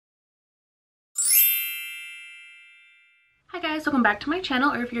guys, welcome back to my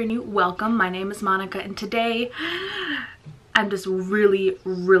channel, or if you're new, welcome. My name is Monica and today I'm just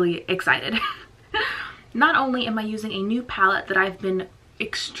really excited. Not only am I using a new palette that I've been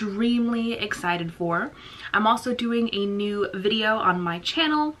extremely excited for, I'm also doing a new video on my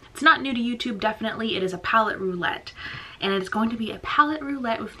channel. It's not new to YouTube, definitely. It is a palette roulette, and it's going to be a palette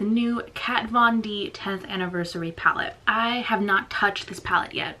roulette with the new Kat Von D 10th anniversary palette. I have not touched this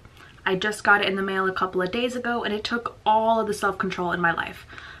palette yet. I just got it in the mail a couple of days ago, and it took all of the self-control in my life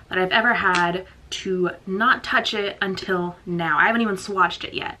that I've ever had to not touch it until now. I haven't even swatched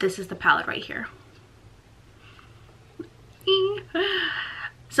it yet. This is the palette right here.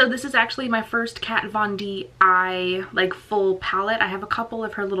 So this is actually my first Kat Von D full palette. I have a couple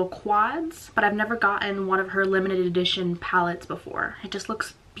of her little quads, but I've never gotten one of her limited edition palettes before. It just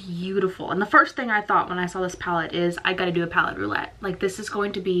looks beautiful. And the first thing I thought when I saw this palette is I gotta do a palette roulette. Like, this is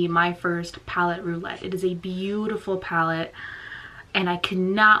going to be my first palette roulette. It is a beautiful palette and I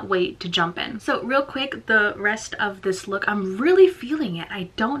cannot wait to jump in. So real quick, the rest of this look, I'm really feeling it. I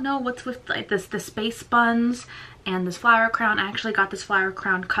don't know what's with like the space buns and this flower crown. I actually got this flower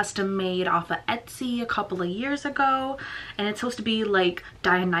crown custom made off of Etsy a couple of years ago, and it's supposed to be like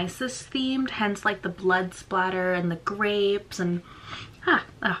Dionysus themed, hence like the blood splatter and the grapes and oh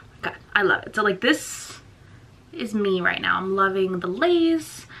god, I love it. So like, this is me right now. I'm loving the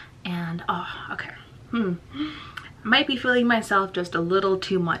lace and okay. I might be feeling myself just a little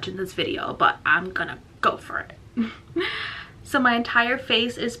too much in this video, but I'm gonna go for it. So my entire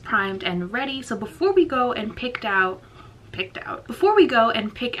face is primed and ready. So before we go and pick out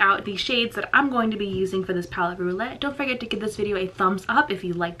the shades that I'm going to be using for this palette roulette, don't forget to give this video a thumbs up if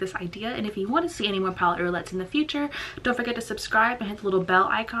you like this idea, and if you want to see any more palette roulettes in the future, don't forget to subscribe and hit the little bell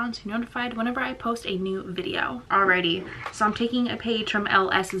icon to be notified whenever I post a new video. Alrighty, so I'm taking a page from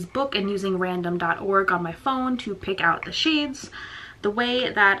LS's book and using random.org on my phone to pick out the shades. The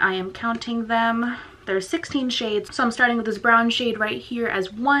way that I am counting them, there's 16 shades, so I'm starting with this brown shade right here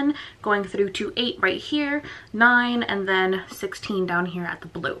as 1, going through to 8 right here, 9, and then 16 down here at the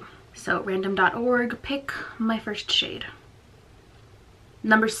blue. So random.org, pick my first shade.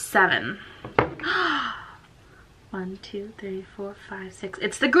 Number 7. 1, 2, 3, 4, 5, 6.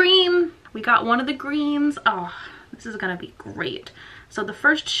 It's the green! We got one of the greens. Oh, this is gonna be great. So the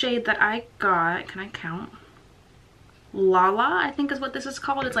first shade that I got, can I count? Lala, I think is what this is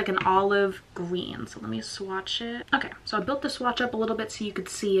called. It's like an olive green. So let me swatch it. Okay, so I built the swatch up a little bit so you could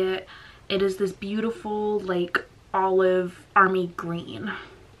see it. It is this beautiful like olive army green.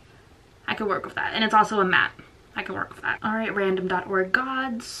 I could work with that. And it's also a matte. I can work with that. All right, random.org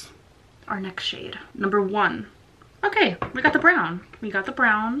gods. Our next shade, number 1. Okay, we got the brown.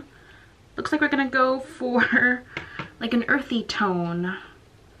 Looks like we're gonna go for like an earthy tone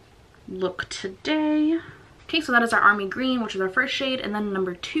look today. Okay, so that is our army green, which is our first shade, and then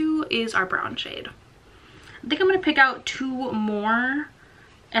number 2 is our brown shade. I think I'm gonna pick out 2 more,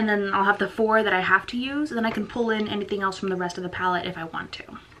 and then I'll have the 4 that I have to use, and then I can pull in anything else from the rest of the palette if I want to.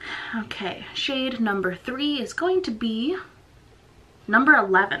 Okay, shade number 3 is going to be number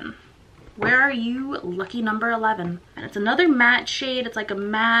 11. Where are you, lucky number 11? And it's another matte shade. It's like a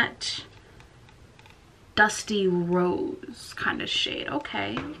matte dusty rose kind of shade.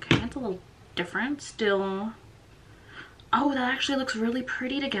 Okay, it's a little different still. Oh, that actually looks really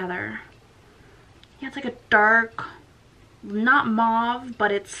pretty together. Yeah, it's like a dark, not mauve,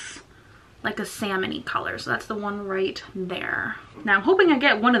 but it's like a salmon-y color. So that's the one right there. Now I'm hoping I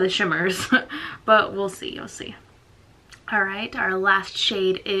get one of the shimmers, but we'll see, All right, our last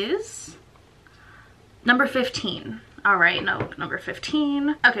shade is number 15. All right, no, number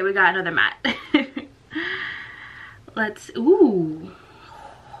 15. Okay, we got another matte. Ooh.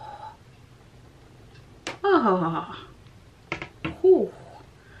 Oh, ooh.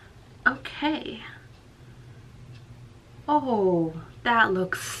 Okay. Oh, that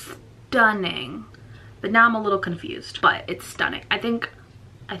looks stunning. But now I'm a little confused, but it's stunning. I think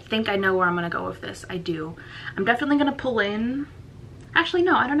I know where I'm gonna go with this. I do. I'm definitely gonna pull in. Actually,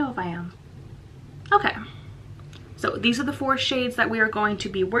 no, I don't know if I am. Okay. So these are the 4 shades that we are going to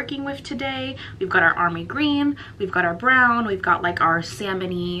be working with today. We've got our army green, we've got our brown, we've got like our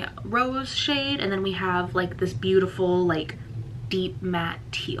salmon-y rose shade, and then we have like this beautiful like deep matte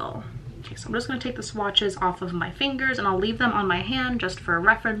teal. Okay, so I'm just gonna take the swatches off of my fingers and I'll leave them on my hand just for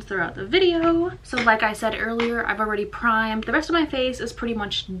reference throughout the video. So like I said earlier, I've already primed. The rest of my face is pretty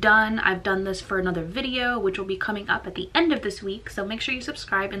much done. I've done this for another video, which will be coming up at the end of this week, so make sure you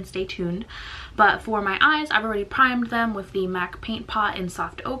subscribe and stay tuned. But for my eyes, I've already primed them with the MAC Paint Pot in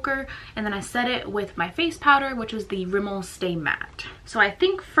Soft Ochre, and then I set it with my face powder, which is the Rimmel Stay Matte. So I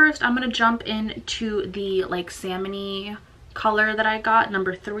think first I'm gonna jump into the like salmon-y color that I got,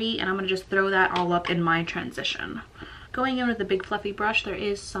 number 3, and I'm going to just throw that all up in my transition. Going in with the big fluffy brush, there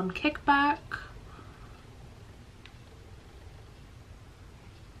is some kickback.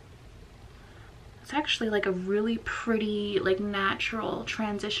 It's actually like a really pretty, like natural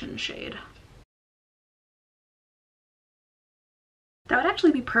transition shade. That would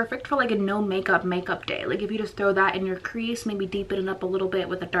actually be perfect for like a no makeup day. Like if you just throw that in your crease, maybe deepen it up a little bit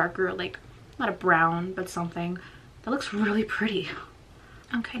with a darker, like not a brown, but something. That looks really pretty.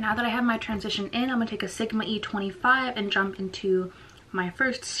 Okay, now that I have my transition in, I'm gonna take a Sigma E25 and jump into my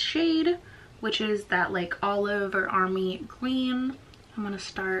first shade, which is that like olive or army green. I'm gonna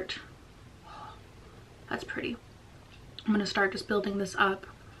start, oh, that's pretty. I'm gonna start just building this up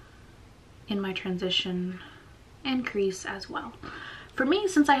in my transition and crease as well. For me,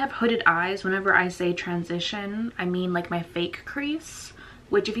 since I have hooded eyes, whenever I say transition, I mean like my fake crease,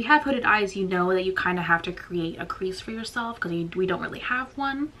 which if you have hooded eyes, you know that you kind of have to create a crease for yourself because we don't really have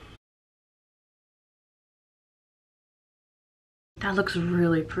one. That looks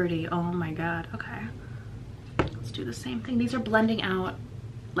really pretty. Oh my god. Okay. Let's do the same thing. These are blending out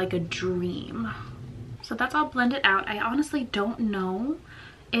like a dream. So that's all blended out. I honestly don't know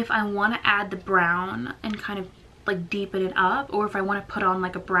if I want to add the brown and kind of like deepen it up, or if I want to put on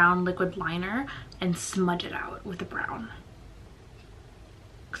like a brown liquid liner and smudge it out with the brown,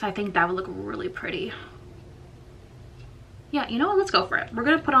 because I think that would look really pretty. Yeah, you know what, let's go for it. We're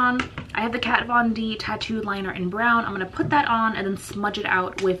gonna put on, I have the Kat Von D tattoo liner in brown. I'm gonna put that on and then smudge it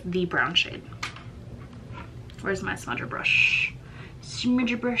out with the brown shade. Where's my smudger brush?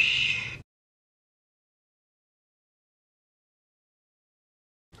 Smudger brush.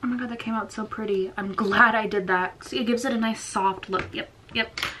 Oh my god, that came out so pretty. I'm glad I did that. See, it gives it a nice soft look.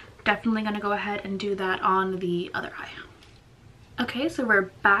 Yep. Definitely gonna go ahead and do that on the other eye. Okay, so we're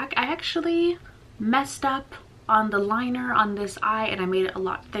back. I actually messed up on the liner on this eye and I made it a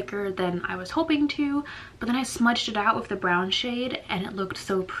lot thicker than I was hoping to, but then I smudged it out with the brown shade and it looked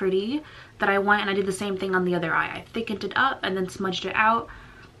so pretty that I went and I did the same thing on the other eye. I thickened it up and then smudged it out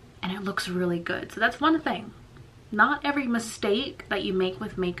and it looks really good. So that's one thing. Not every mistake that you make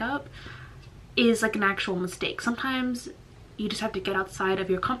with makeup is like an actual mistake. Sometimes you just have to get outside of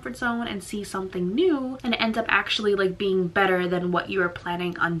your comfort zone and see something new, and it ends up actually like being better than what you were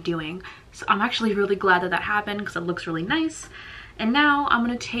planning on doing. So I'm actually really glad that that happened because it looks really nice. And now I'm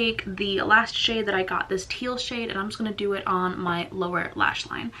going to take the last shade that I got, this teal shade, and I'm just going to do it on my lower lash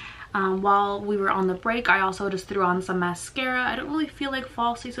line. While we were on the break, I also just threw on some mascara. I don't really feel like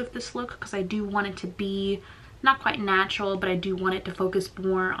falsies with this look because I do want it to be not quite natural, but I do want it to focus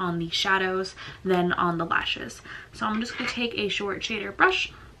more on the shadows than on the lashes. So I'm just going to take a short shader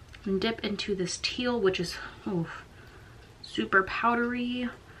brush and dip into this teal, which is super powdery,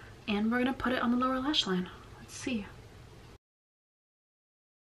 and we're going to put it on the lower lash line. Let's see.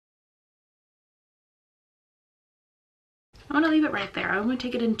 I'm going to leave it right there. I don't want to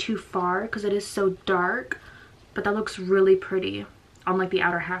take it in too far because it is so dark, but that looks really pretty on like the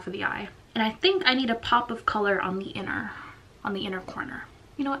outer half of the eye. And I think I need a pop of color on the inner corner.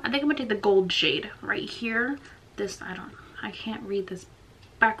 You know what? I think I'm gonna take the gold shade right here. This, I can't read this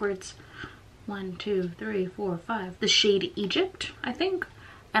backwards. 1, 2, 3, 4, 5. The shade Egypt, I think.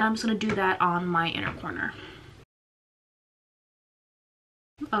 And I'm just gonna do that on my inner corner.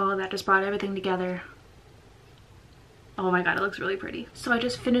 Oh, that just brought everything together. Oh my god, it looks really pretty. So I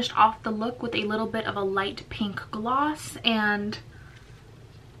just finished off the look with a little bit of a light pink gloss, and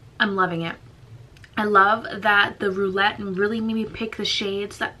I'm loving it. I love that the Roulette really made me pick the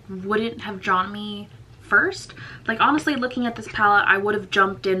shades that wouldn't have drawn me first. Like honestly, looking at this palette, I would have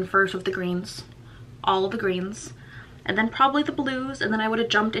jumped in first with the greens, all of the greens, and then probably the blues, and then I would have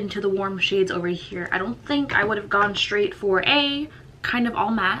jumped into the warm shades over here. I don't think I would have gone straight for A, kind of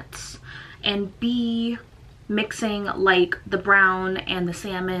all mattes, and B, mixing like the brown and the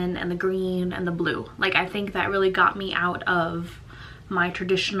salmon and the green and the blue. Like I think that really got me out of my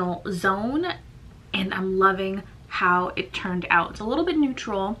traditional zone, and I'm loving how it turned out. It's a little bit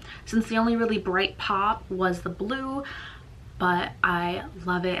neutral since the only really bright pop was the blue, but I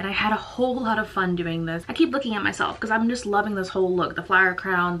love it and I had a whole lot of fun doing this. I keep looking at myself because I'm just loving this whole look. The flower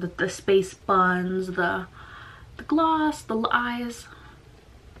crown, the space buns, the gloss, the eyes.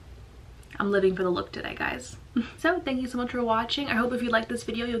 I'm living for the look today, guys. So thank you so much for watching. I hope if you liked this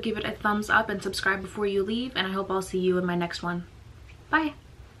video, you'll give it a thumbs up and subscribe before you leave, and I hope I'll see you in my next one. Bye.